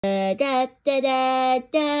Da da da da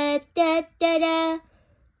da da da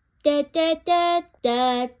da da da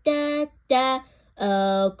da da da.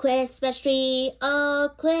 Oh, Christmas tree, I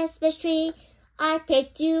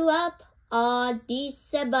picked you up on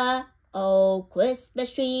December. Oh,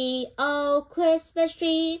 Christmas tree,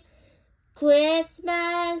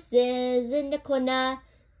 Christmas is in the corner.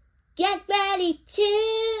 Get ready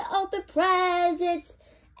to open presents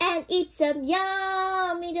and eat some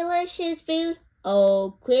yummy, delicious food.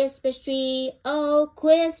 Oh, Christmas tree,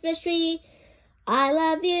 I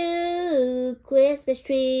love you, Christmas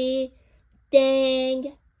tree.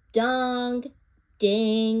 Ding, dong,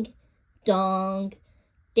 ding, dong,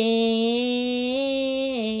 ding,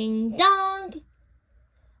 dong.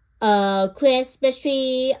 Oh, Christmas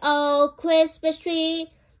tree,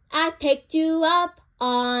 I picked you up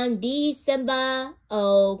on December.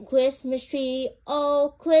 Oh, Christmas tree,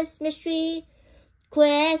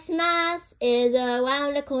 Christmas is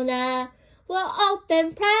around the corner. We'll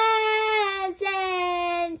open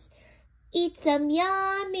presents, eat some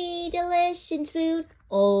yummy, delicious food.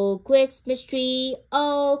 Oh, Christmas tree,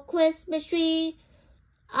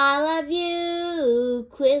 I love you,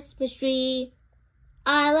 Christmas tree.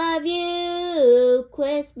 I love you,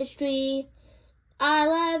 Christmas tree. I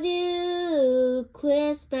love you,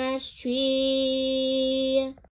 Christmas tree.